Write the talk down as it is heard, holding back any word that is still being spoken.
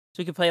So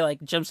we could play,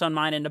 like, Gemstone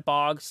Mine into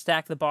Bog,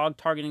 stack the Bog,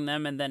 targeting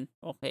them, and then...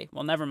 Okay,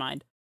 well, never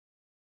mind.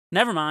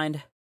 Never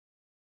mind.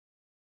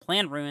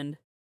 Plan ruined.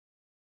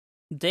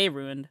 Day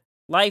ruined.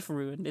 Life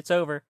ruined. It's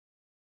over.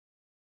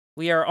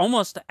 We are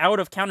almost out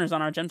of counters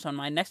on our Gemstone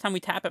Mine. Next time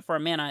we tap it for a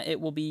mana, it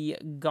will be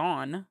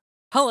gone.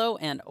 Hello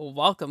and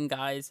welcome,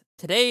 guys.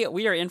 Today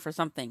we are in for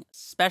something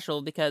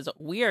special because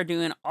we are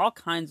doing all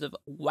kinds of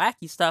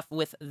wacky stuff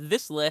with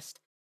this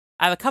list.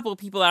 I have a couple of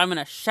people that I'm going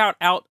to shout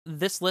out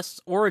this list's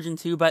origin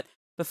to, but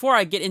before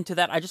I get into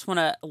that, I just want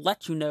to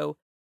let you know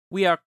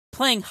we are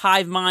playing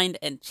Hive Mind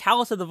and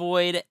Chalice of the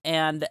Void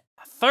and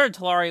 3rd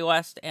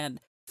TWest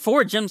and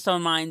 4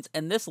 Gemstone Mines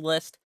in this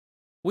list.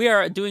 We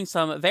are doing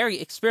some very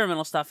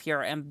experimental stuff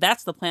here, and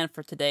that's the plan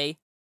for today.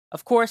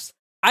 Of course,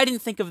 I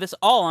didn't think of this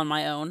all on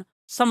my own.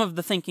 Some of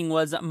the thinking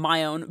was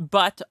my own,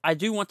 but I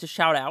do want to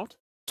shout out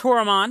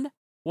Toramond,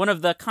 one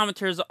of the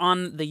commenters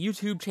on the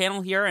YouTube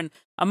channel here, and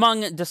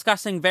among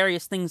discussing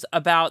various things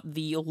about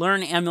the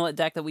Learn Amulet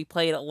deck that we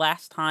played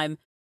last time,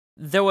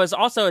 there was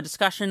also a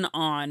discussion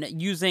on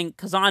using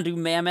Kazandu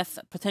Mammoth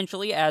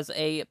potentially as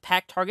a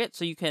pack target,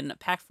 so you can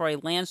pack for a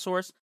land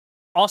source.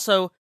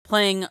 Also,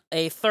 playing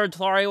a 3rd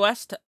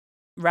TWest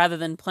rather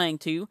than playing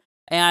 2,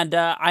 and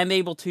I'm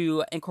able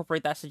to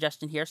incorporate that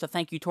suggestion here, so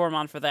thank you,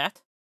 Toramond, for that.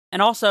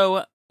 And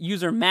also,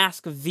 user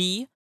Mask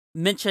V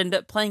mentioned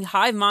playing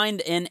Hive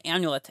Mind in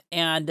Amulet,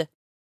 and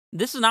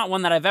this is not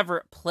one that I've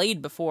ever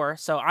played before,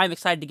 so I'm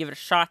excited to give it a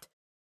shot.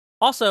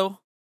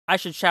 Also, I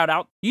should shout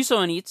out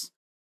Yuso.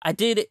 I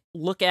did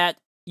look at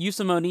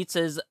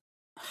Yuso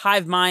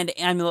Hive Mind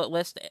Amulet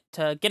list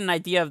to get an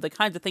idea of the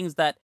kinds of things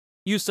that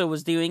Yuso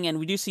was doing, and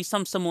we do see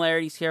some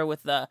similarities here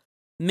with the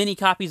mini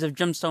copies of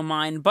Gemstone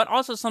Mine, but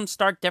also some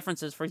stark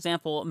differences. For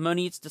example,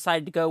 Monitz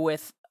decided to go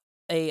with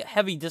a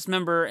heavy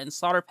Dismember and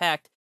Slaughter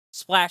Pact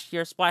splash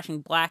here,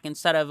 splashing black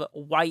instead of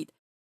white,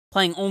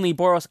 playing only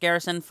Boros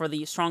Garrison for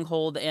the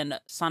Stronghold and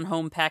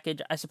Sunhome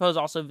package. I suppose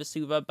also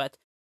Vesuva, but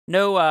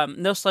no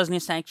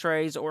Selesnya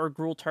Sanctuaries or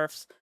Gruul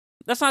Turfs.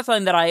 That's not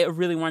something that I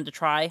really wanted to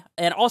try.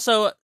 And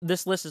also,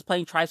 this list is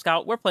playing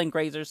Tri-Scout. We're playing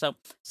Grazer, so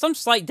some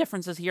slight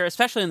differences here,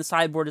 especially in the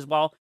sideboard as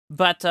well.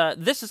 But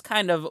this is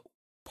kind of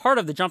part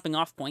of the jumping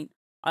off point.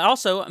 I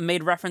also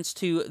made reference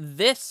to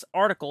this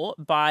article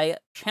by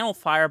Channel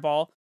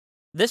Fireball.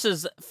 This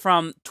is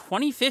from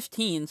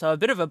 2015, so a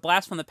bit of a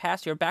blast from the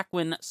past here, back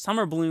when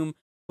Summer Bloom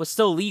was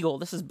still legal.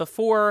 This is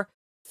before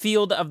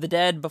Field of the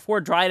Dead,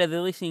 before Dryad of the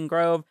Elysian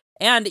Grove,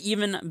 and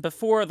even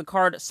before the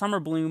card Summer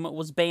Bloom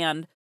was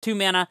banned. 2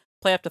 mana,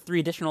 play up to 3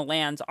 additional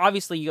lands.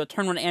 Obviously, you go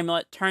turn 1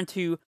 Amulet, turn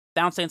 2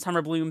 Bounce Land,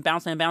 Summer Bloom,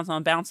 Bounce Land, Bounce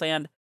Land, Bounce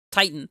Land,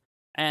 Titan.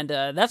 And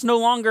that's no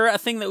longer a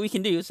thing that we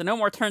can do, so no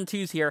more turn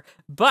 2s here.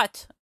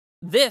 But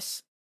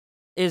this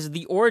is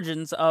the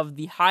origins of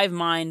the Hive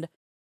Mind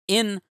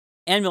in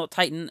Amulet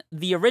Titan.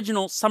 The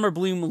original Summer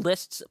Bloom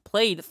lists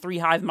played 3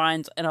 Hive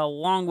Minds, and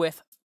along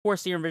with 4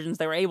 Serum Visions,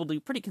 they were able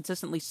to pretty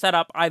consistently set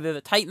up either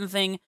the Titan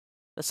thing,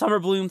 the Summer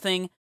Bloom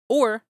thing,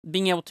 or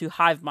being able to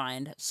Hive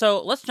Mind.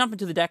 So let's jump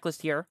into the deck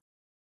list here,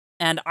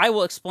 and I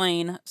will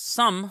explain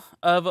some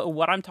of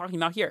what I'm talking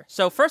about here.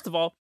 So first of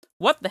all,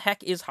 what the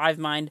heck is Hive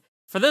Mind?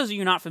 For those of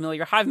you not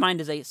familiar, Hive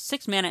Mind is a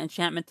 6 mana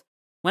enchantment.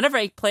 Whenever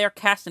a player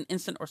casts an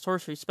instant or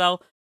sorcery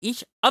spell,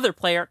 each other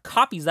player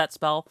copies that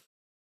spell.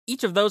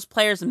 Each of those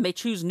players may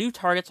choose new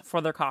targets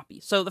for their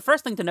copy. So the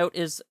first thing to note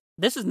is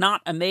this is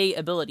not a may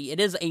ability. It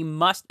is a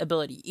must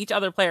ability. Each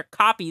other player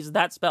copies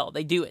that spell.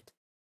 They do it,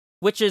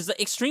 which is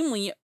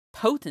extremely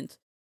potent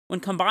when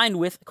combined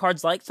with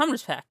cards like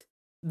Summoner's Pact.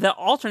 The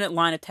alternate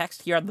line of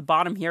text here at the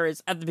bottom here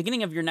is, at the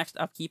beginning of your next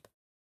upkeep,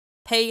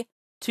 pay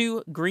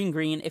 2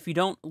 green if you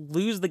don't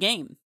lose the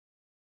game.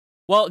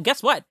 Well,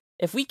 guess what?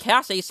 If we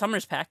cast a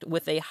Summoner's Pact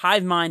with a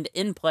Hive Mind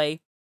in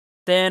play,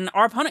 then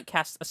our opponent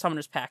casts a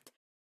Summoner's Pact.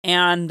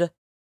 And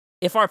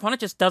if our opponent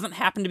just doesn't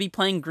happen to be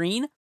playing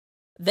green,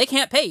 they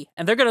can't pay,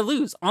 and they're going to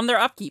lose on their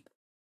upkeep.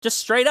 Just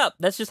straight up.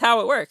 That's just how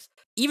it works.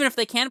 Even if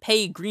they can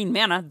pay green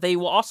mana, they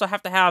will also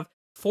have to have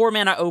 4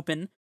 mana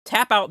open,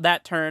 tap out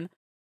that turn,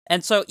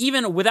 and so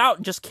even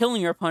without just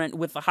killing your opponent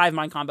with the Hive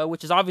Mind combo,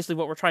 which is obviously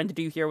what we're trying to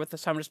do here with the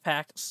Summoner's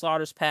Pact,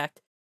 Slaughter's Pact,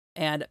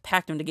 and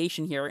Pact of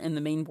Negation here in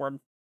the main board,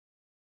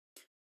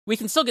 we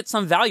can still get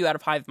some value out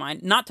of Hive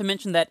Mind, not to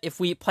mention that if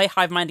we play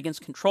Hive Mind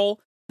against control,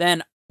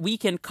 then we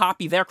can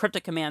copy their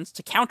cryptic commands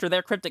to counter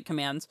their cryptic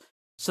commands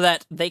so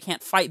that they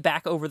can't fight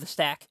back over the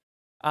stack.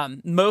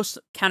 Most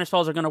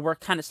counterspells are going to work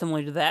kind of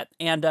similar to that,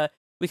 and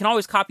we can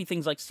always copy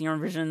things like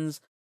Serum Visions,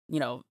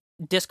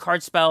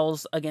 discard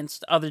spells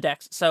against other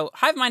decks. So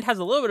Hive Mind has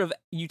a little bit of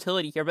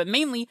utility here, but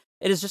mainly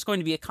it is just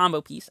going to be a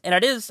combo piece, and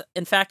it is,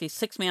 in fact, a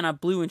 6 mana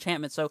blue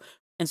enchantment, so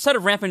instead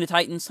of ramping to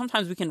Titan,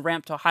 sometimes we can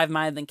ramp to Hive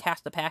Mind, then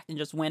cast the Pact and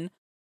just win.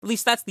 At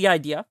least that's the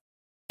idea.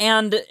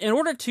 And in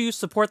order to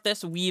support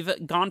this, we've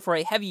gone for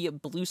a heavy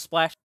blue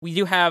splash. We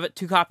do have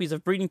 2 copies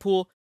of Breeding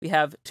Pool. We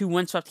have 2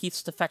 Windswept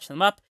Heaths to fetch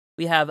them up.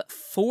 We have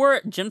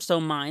 4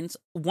 Gemstone Mines.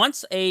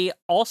 Once a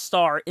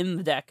all-star in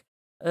the deck,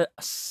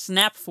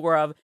 snap 4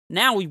 of.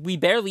 Now we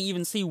barely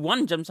even see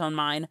 1 Gemstone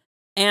Mine.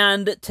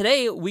 And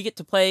today we get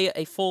to play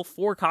a full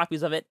 4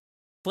 copies of it.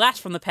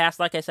 blast from the past.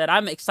 Like I said,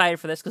 I'm excited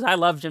for this because I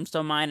love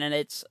Gemstone Mine, and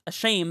it's a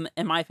shame,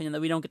 in my opinion,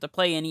 that we don't get to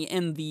play any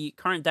in the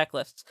current deck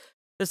lists.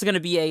 This is going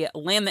to be a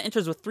land that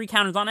enters with 3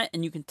 counters on it,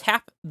 and you can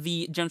tap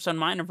the Gemstone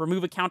Mine and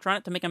remove a counter on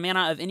it to make a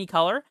mana of any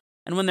color.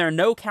 And when there are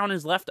no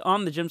counters left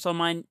on the Gemstone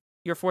Mine,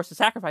 you're forced to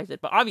sacrifice it.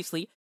 But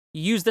obviously,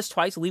 you use this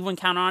twice, leave 1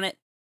 counter on it,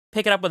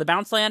 pick it up with a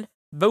bounce land,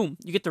 boom,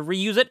 you get to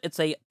reuse it. It's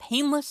a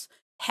painless,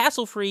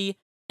 hassle-free,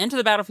 enter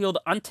the battlefield,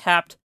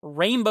 untapped,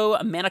 rainbow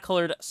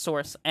mana-colored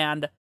source,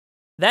 and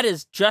that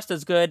is just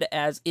as good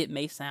as it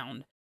may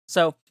sound.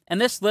 So, in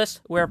this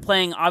list, we're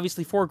playing,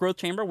 obviously, 4 Growth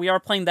Chamber. We are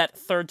playing that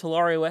 3rd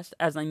TWest,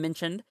 as I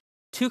mentioned.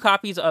 2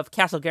 copies of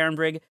Castle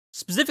Garenbrig,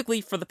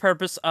 specifically for the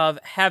purpose of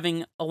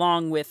having,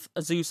 along with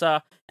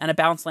Azusa and a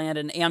bounce land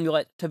and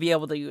Amulet, to be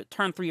able to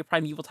turn 3 a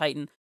Primeval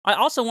Titan. I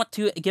also want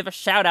to give a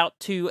shout-out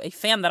to a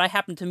fan that I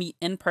happened to meet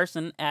in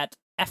person at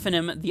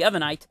FNM the other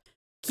night,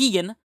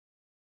 Keegan.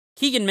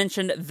 Keegan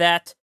mentioned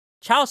that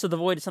Chalice of the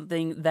Void is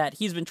something that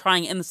he's been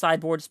trying in the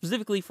sideboard,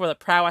 specifically for the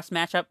Prowess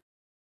matchup.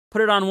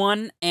 Put it on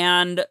 1,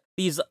 and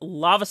these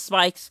lava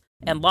spikes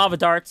and lava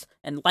darts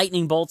and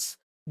lightning bolts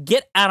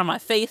get out of my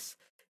face.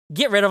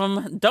 Get rid of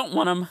them. Don't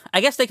want them.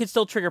 I guess they could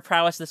still trigger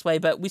Prowess this way,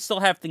 but we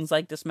still have things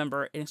like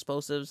Dismember and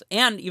Explosives,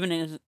 and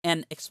even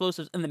in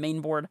Explosives in the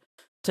main board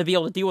to be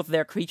able to deal with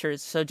their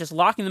creatures. So just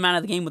locking them out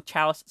of the game with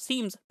Chalice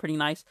seems pretty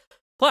nice.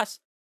 Plus,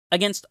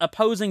 against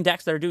opposing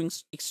decks that are doing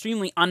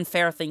extremely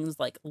unfair things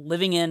like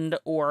Living End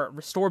or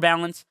Restore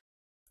Balance,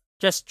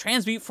 just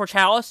transmute for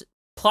Chalice,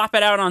 plop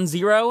it out on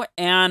 0,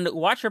 and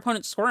watch your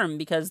opponent squirm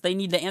because they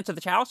need to answer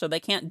the Chalice or they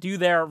can't do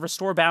their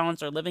Restore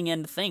Balance or Living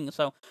End thing.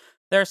 So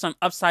there are some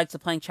upsides to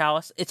playing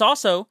Chalice. It's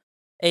also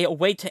a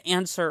way to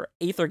answer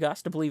Aether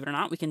Gust, believe it or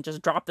not. We can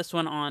just drop this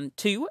one on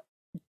 2,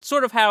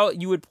 sort of how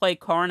you would play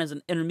Karn as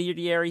an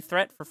intermediary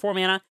threat for 4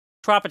 mana.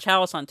 Drop a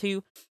Chalice on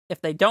 2.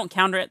 If they don't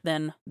counter it,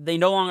 then they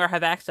no longer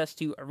have access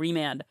to a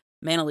Remand,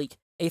 Mana Leak,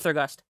 Aether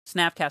Gust,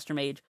 Snapcaster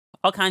Mage,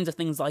 all kinds of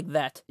things like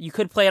that. You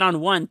could play it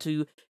on 1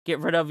 to get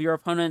rid of your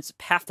opponent's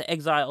Path to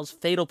Exiles,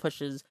 Fatal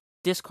Pushes,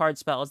 discard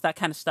spells, that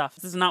kind of stuff.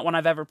 This is not one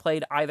I've ever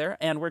played either,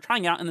 and we're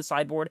trying it out in the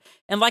sideboard.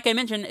 And like I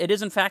mentioned, it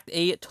is in fact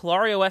a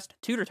TWest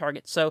tutor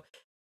target, so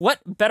what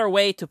better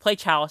way to play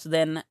Chalice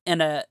than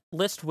in a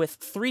list with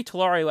 3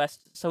 TWest,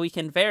 so we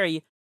can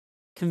very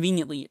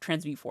conveniently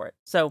transmute for it.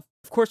 So,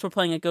 of course, we're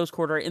playing a Ghost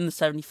Quarter in the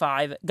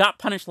 75. Got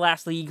punished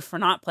last league for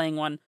not playing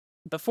one.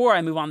 Before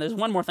I move on, there's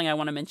one more thing I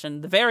want to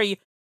mention. The very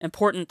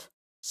important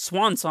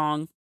Swan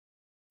Song.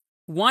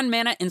 1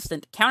 mana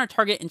instant. Counter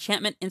target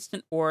enchantment,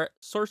 instant, or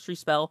sorcery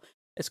spell.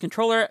 Its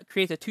controller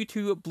creates a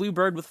 2/2 blue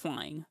bird with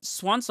flying.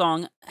 Swan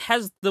Song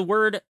has the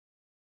word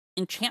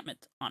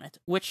enchantment on it,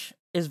 which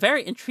is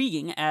very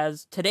intriguing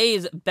as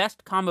today's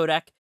best combo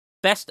deck,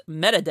 best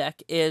meta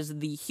deck, is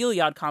the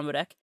Heliod combo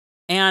deck.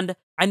 And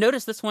I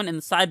noticed this one in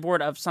the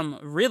sideboard of some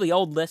really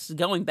old lists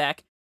going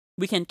back.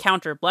 We can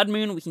counter Blood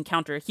Moon, we can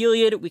counter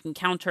Heliod, we can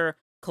counter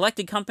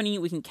Collected Company,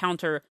 we can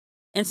counter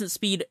instant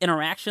speed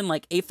interaction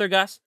like Aether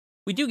Gust.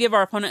 We do give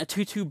our opponent a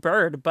 2/2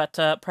 bird, but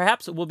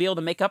perhaps we'll be able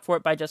to make up for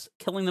it by just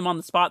killing them on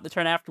the spot the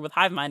turn after with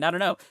Hive Mind. I don't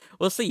know.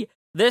 We'll see.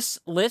 This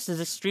list is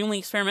extremely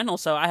experimental,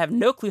 so I have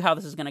no clue how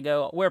this is going to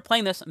go. We're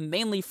playing this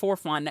mainly for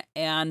fun,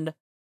 and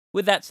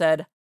with that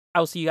said, I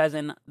will see you guys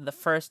in the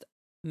first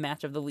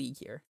match of the league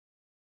here.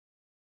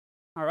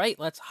 Alright,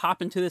 let's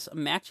hop into this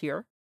match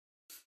here.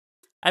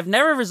 I've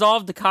never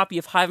resolved a copy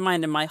of Hive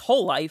Mind in my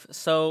whole life,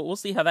 so we'll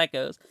see how that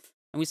goes.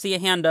 And we see a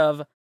hand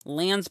of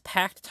Lands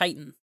Pact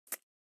Titan.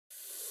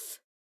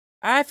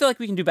 I feel like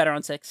we can do better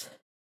on 6.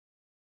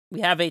 We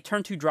have a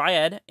turn 2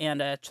 Dryad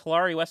and a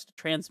TWest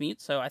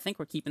Transmute, so I think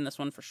we're keeping this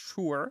one for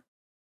sure.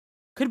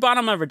 Could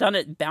bottom a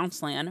redundant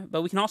bounce land,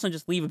 but we can also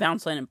just leave a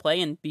bounce land in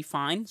play and be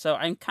fine, so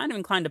I'm kind of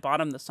inclined to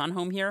bottom the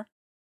Sunhome here.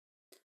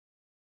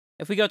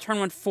 If we go turn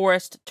 1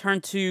 Forest,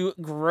 turn 2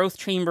 Growth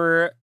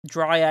Chamber,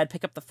 Dryad,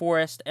 pick up the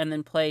Forest, and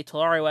then play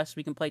TWest,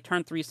 we can play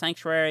turn 3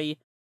 Sanctuary,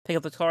 pick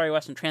up the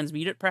TWest, and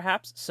transmute it,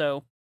 perhaps.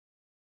 So,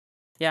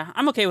 yeah,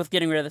 I'm okay with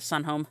getting rid of the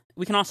Sunhome.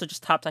 We can also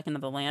just top deck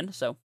another land,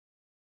 so.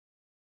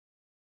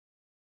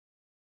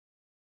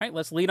 Alright,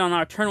 let's lead on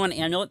our turn 1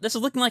 Amulet. This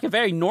is looking like a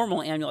very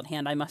normal Amulet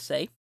hand, I must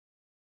say.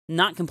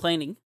 Not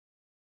complaining.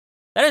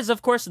 That is,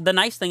 of course, the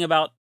nice thing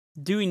about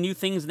doing new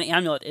things in the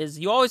Amulet is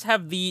you always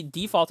have the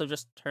default of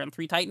just turn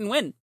 3 Titan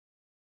win.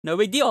 No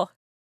big deal.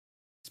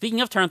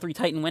 Speaking of turn 3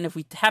 Titan win, if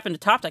we happen to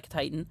top deck a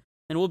Titan,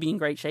 then we'll be in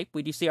great shape.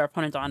 We do see our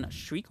opponent on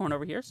Shriekhorn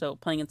over here, so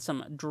playing in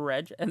some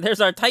Dredge. And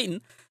there's our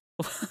Titan.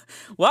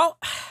 Well,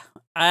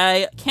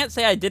 I can't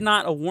say I did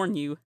not warn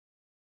you.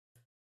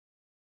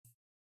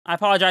 I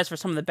apologize for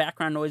some of the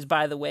background noise,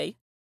 by the way.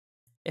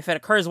 If it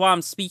occurs while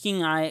I'm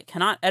speaking, I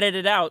cannot edit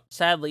it out,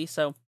 sadly,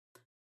 so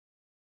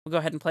we'll go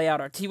ahead and play out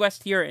our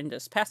TWest here and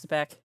just pass it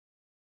back.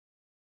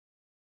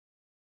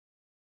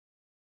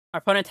 Our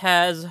opponent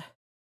has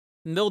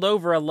milled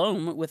over a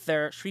Loam with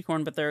their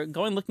Shriekhorn, but they're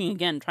going looking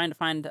again, trying to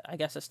find, I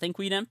guess, a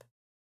Stinkweed Imp.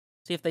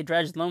 See if they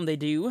dredge Loam. They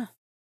do.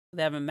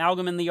 They have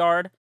Amalgam in the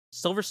yard.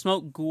 Silver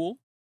Smoke Ghoul.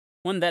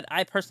 One that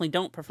I personally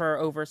don't prefer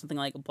over something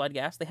like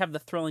Bloodghast. They have the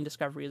Thrilling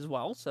Discovery as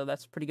well, so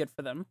that's pretty good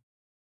for them.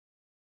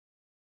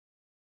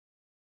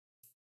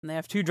 And they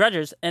have 2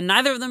 dredgers, and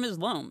neither of them is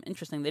loam.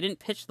 Interesting. They didn't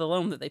pitch the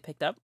loam that they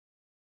picked up.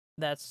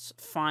 That's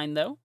fine,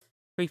 though.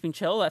 Creeping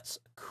Chill, that's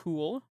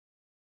cool.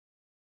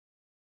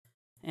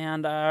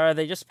 And are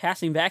they just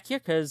passing back here?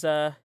 Because,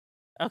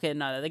 okay,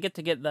 no, they get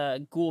to get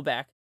the ghoul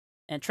back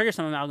and trigger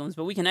some amalgams,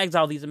 but we can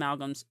exile these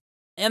amalgams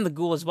and the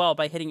ghoul as well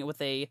by hitting it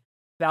with a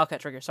Valcut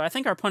trigger. So I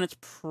think our opponent's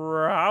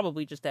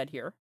probably just dead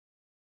here.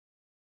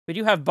 We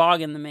do have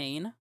Bog in the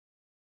main.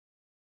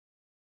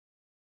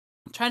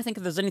 I'm trying to think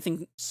if there's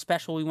anything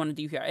special we want to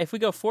do here. If we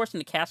go Force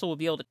into Castle, we'll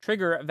be able to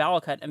trigger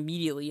Valcut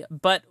immediately,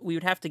 but we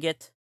would have to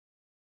get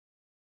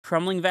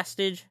Crumbling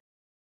Vestige,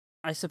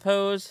 I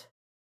suppose.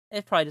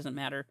 It probably doesn't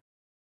matter.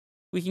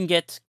 We can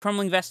get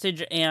Crumbling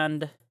Vestige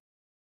and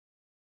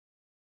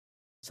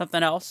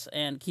something else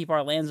and keep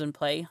our lands in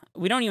play.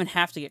 We don't even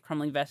have to get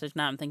Crumbling Vestige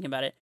now I'm thinking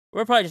about it.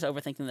 We're probably just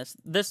overthinking this.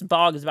 This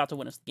Bog is about to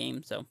win us the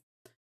game, so...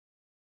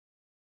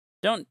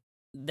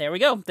 There we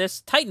go.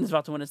 This Titan is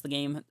about to win us the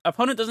game.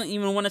 Opponent doesn't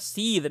even want to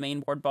see the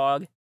main board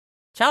Bog.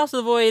 Chalice of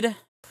the Void,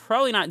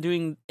 probably not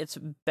doing its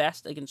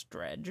best against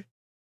Dredge.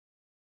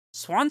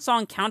 Swan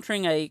Song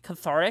countering a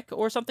Cathartic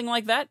or something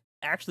like that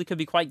actually could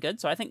be quite good,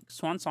 so I think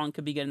Swan Song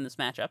could be good in this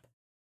matchup.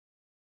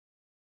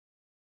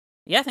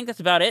 Yeah, I think that's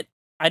about it.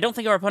 I don't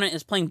think our opponent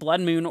is playing Blood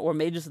Moon or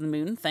Mages of the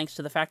Moon, thanks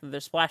to the fact that they're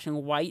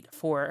splashing white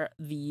for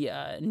the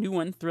new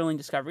one, Thrilling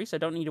Discovery, so I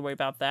don't need to worry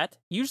about that.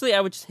 Usually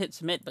I would just hit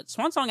Submit, but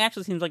Swan Song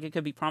actually seems like it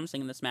could be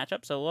promising in this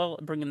matchup, so we'll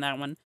bring in that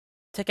one.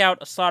 Tick out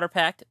a Slaughter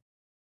Pact.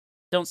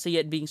 Don't see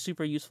it being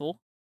super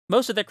useful.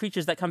 Most of the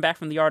creatures that come back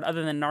from the yard,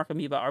 other than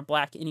Narcomoeba, are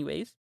black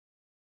anyways.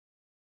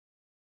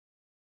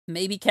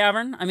 Maybe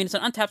Cavern. I mean, it's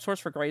an untapped source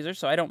for Grazer,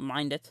 so I don't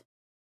mind it.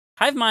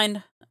 Hive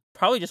Mind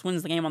probably just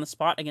wins the game on the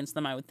spot against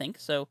them, I would think,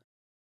 so...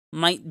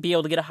 might be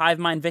able to get a Hive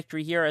Mind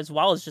victory here, as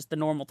well as just the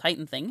normal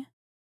Titan thing.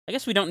 I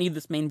guess we don't need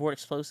this main board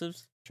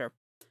explosives. Sure.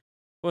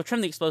 We'll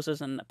trim the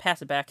explosives and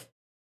pass it back.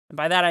 And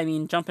by that, I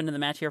mean jump into the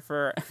match here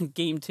for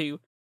game 2.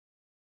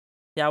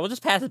 Yeah, we'll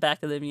just pass it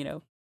back to them, you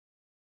know.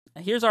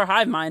 Here's our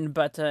Hive Mind,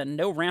 but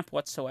no ramp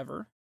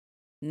whatsoever.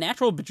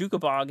 Natural Bajuka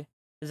Bog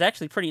is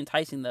actually pretty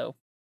enticing, though.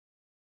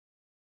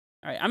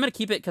 Alright, I'm going to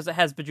keep it because it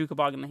has Bajuka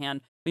Bog in the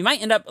hand. We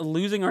might end up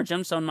losing our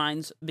Gemstone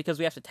Mines because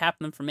we have to tap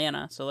them for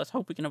mana, so let's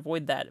hope we can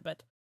avoid that,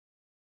 but...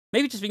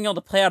 maybe just being able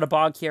to play out a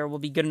Bog here will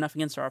be good enough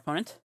against our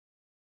opponent.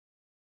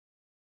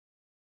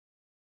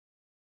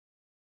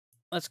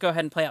 Let's go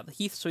ahead and play out the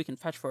Heath so we can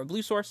fetch for a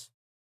blue source.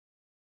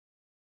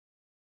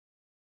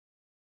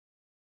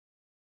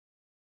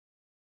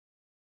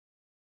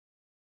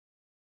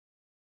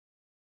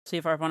 See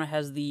if our opponent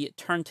has the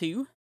turn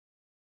 2.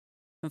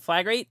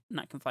 Conflagrate?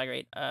 Not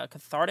Conflagrate.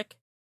 Cathartic.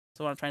 That's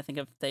what I'm trying to think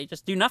of. They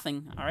just do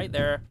nothing. Alright,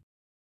 they're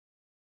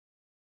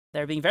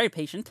being very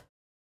patient.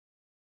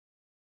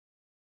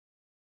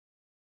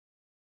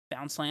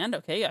 Bounce land.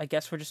 Okay, I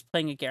guess we're just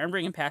playing a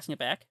Garenbring and passing it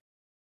back.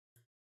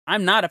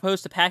 I'm not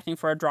opposed to packing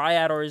for a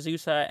Dryad or a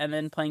Zusa and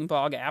then playing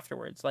Bog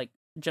afterwards. Like,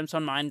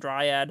 Gemstone Mine,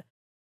 Dryad,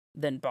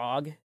 then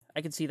Bog.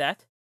 I can see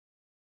that.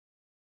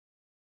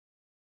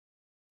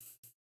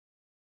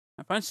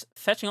 My opponent's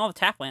fetching all the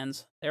tap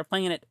lands. They're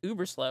playing it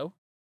uber slow.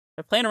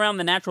 They're playing around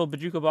the natural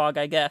Bajuka Bog,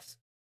 I guess.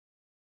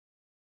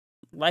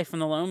 Life from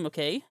the Loam,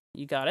 okay.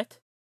 You got it.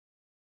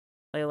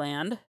 Play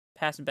land.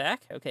 Pass it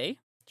back. Okay,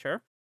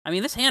 sure. I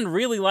mean, this hand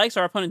really likes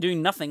our opponent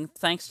doing nothing,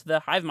 thanks to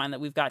the Hive Mind that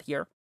we've got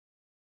here.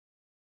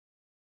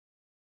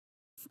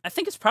 I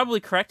think it's probably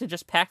correct to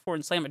just pack for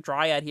and slam a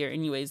Dryad here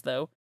anyways,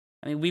 though.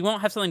 I mean, we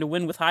won't have something to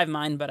win with Hive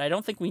Mind, but I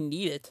don't think we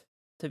need it,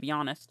 to be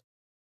honest.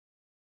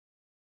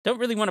 Don't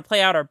really want to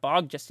play out our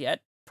Bog just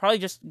yet. Probably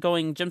just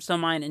going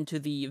Gemstone Mine into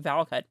the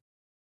Valcut.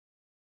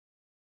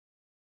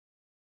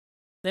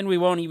 Then we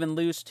won't even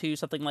lose to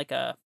something like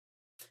a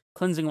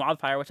Cleansing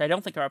Wildfire, which I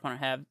don't think our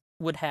opponent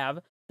would have.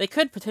 They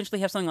could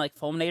potentially have something like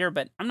Fulminator,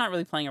 but I'm not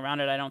really playing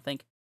around it, I don't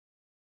think.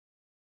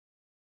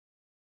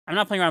 I'm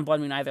not playing around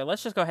Blood Moon either.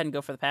 Let's just go ahead and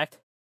go for the Pact.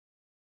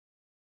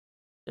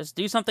 Just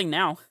do something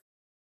now.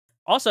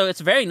 Also,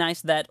 it's very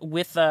nice that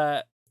with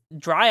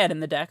Dryad in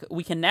the deck,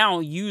 we can now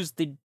use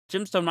the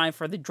Gemstone Mine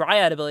for the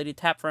Dryad ability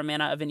to tap for a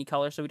mana of any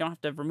color, so we don't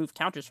have to remove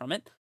counters from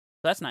it. So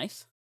that's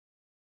nice.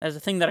 That's a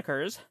thing that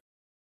occurs.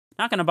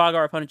 Not going to bog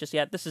our opponent just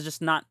yet. This is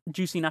just not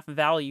juicy enough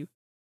value.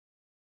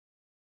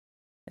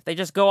 If they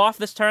just go off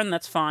this turn,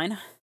 that's fine.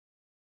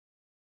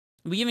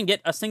 We even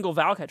get a single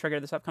Valcut trigger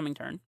this upcoming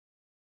turn.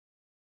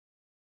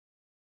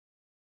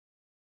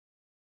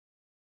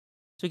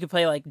 So we could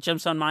play like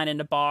Gemstone Mine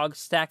into Bog,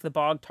 stack the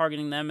Bog,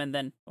 targeting them, and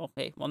then...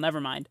 okay, well,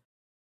 never mind.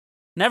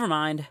 Never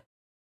mind.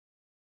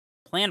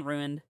 Plan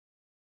ruined.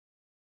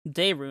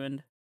 Day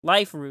ruined.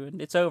 Life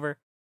ruined. It's over.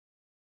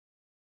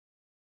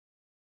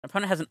 Our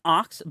opponent has an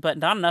Ox, but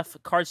not enough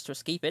cards to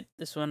escape it.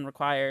 This one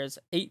requires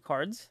 8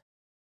 cards.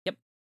 Yep.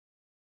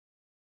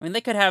 I mean,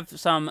 they could have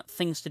some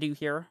things to do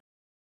here.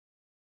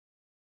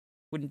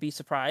 Wouldn't be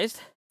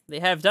surprised. They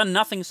have done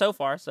nothing so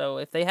far, so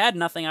if they had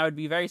nothing, I would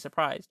be very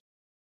surprised.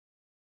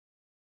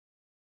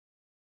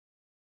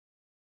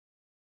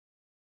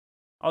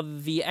 All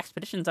the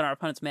expeditions on our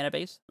opponent's mana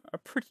base are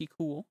pretty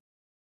cool.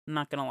 I'm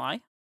not gonna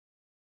lie.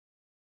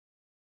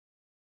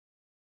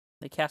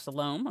 They cast a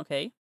Loam,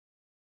 okay.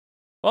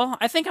 Well,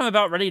 I think I'm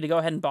about ready to go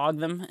ahead and bog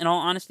them, in all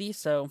honesty,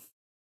 so...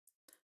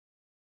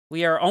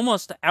 We are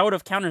almost out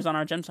of counters on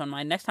our Gemstone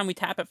Mine. Next time we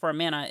tap it for a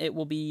mana, it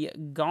will be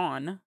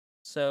gone.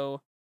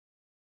 So,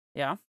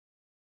 yeah.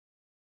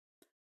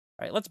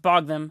 Alright, let's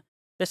bog them.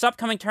 This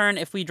upcoming turn,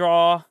 if we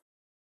draw...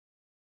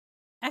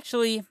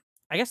 Actually,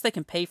 I guess they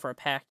can pay for a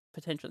pact,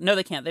 potentially. No,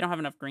 they can't. They don't have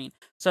enough green.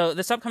 So,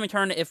 this upcoming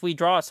turn, if we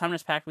draw a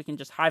Summoner's Pact, we can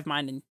just Hive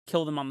Mind and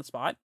kill them on the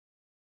spot.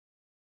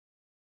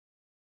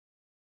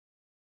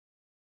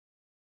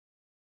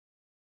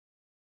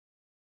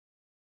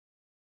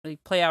 They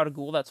play out a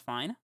Ghoul, that's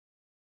fine.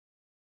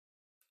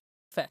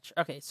 Fetch.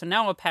 Okay, so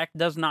now a Pact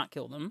does not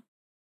kill them.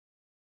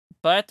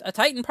 But a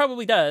Titan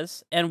probably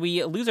does, and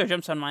we lose our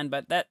Gemstone Mine,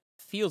 but that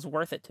feels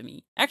worth it to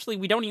me. Actually,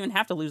 we don't even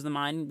have to lose the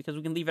mine, because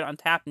we can leave it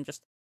untapped and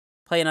just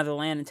play another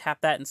land and tap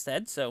that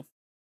instead, so...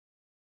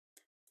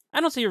 I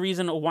don't see a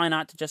reason why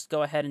not to just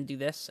go ahead and do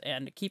this,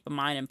 and keep a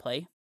mine in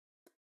play.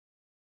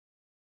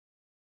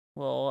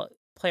 We'll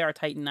play our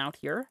Titan out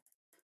here.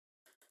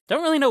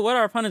 Don't really know what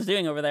our opponent's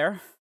doing over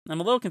there.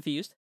 I'm a little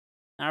confused.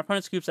 Our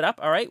opponent scoops it up.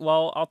 Alright,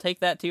 well, I'll take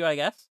that too, I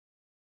guess.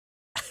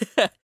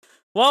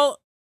 Well,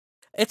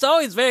 it's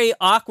always very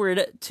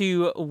awkward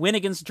to win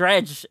against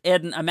Dredge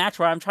in a match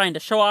where I'm trying to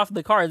show off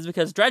the cards,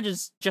 because Dredge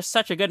is just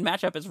such a good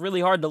matchup, it's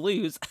really hard to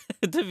lose,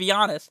 to be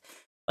honest.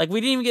 Like, we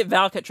didn't even get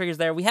Valakut triggers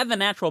there. We had the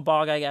natural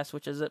bog, I guess,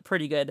 which is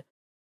pretty good.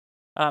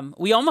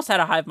 We almost had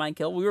a Hive Mind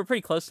kill. We were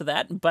pretty close to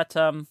that, but,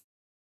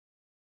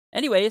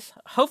 anyways,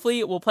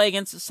 hopefully we'll play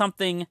against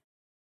something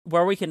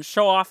where we can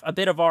show off a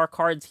bit of our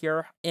cards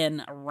here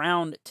in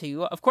round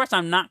 2. Of course,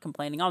 I'm not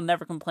complaining. I'll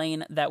never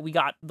complain that we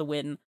got the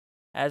win,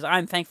 as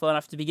I'm thankful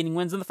enough to be getting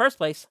wins in the first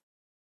place.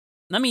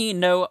 Let me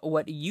know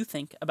what you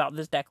think about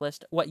this deck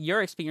list, what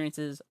your experience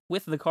is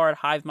with the card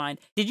Hive Mind.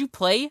 Did you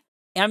play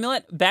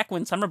Amulet back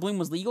when Summer Bloom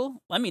was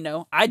legal? Let me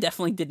know. I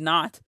definitely did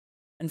not.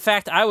 In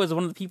fact, I was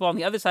one of the people on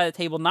the other side of the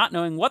table not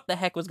knowing what the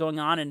heck was going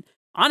on, and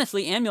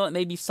honestly, Amulet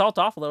made me salt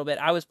off a little bit.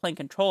 I was playing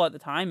Control at the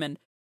time, and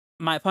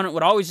my opponent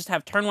would always just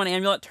have turn 1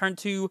 Amulet, turn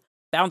 2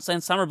 Bounce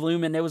and Summer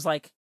Bloom, and it was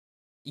like,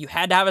 you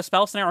had to have a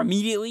spell snare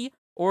immediately,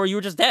 or you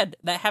were just dead.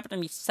 That happened to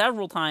me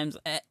several times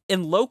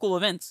in local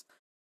events,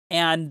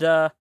 and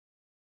I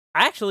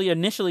actually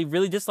initially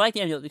really disliked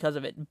Amulet because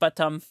of it, but,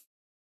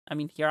 I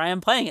mean, here I am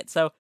playing it,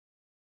 so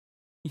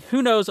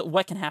who knows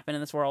what can happen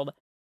in this world.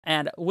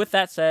 And with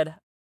that said,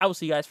 I will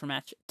see you guys for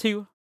match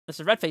 2.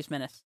 This is Redface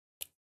Menace,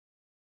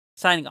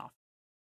 signing off.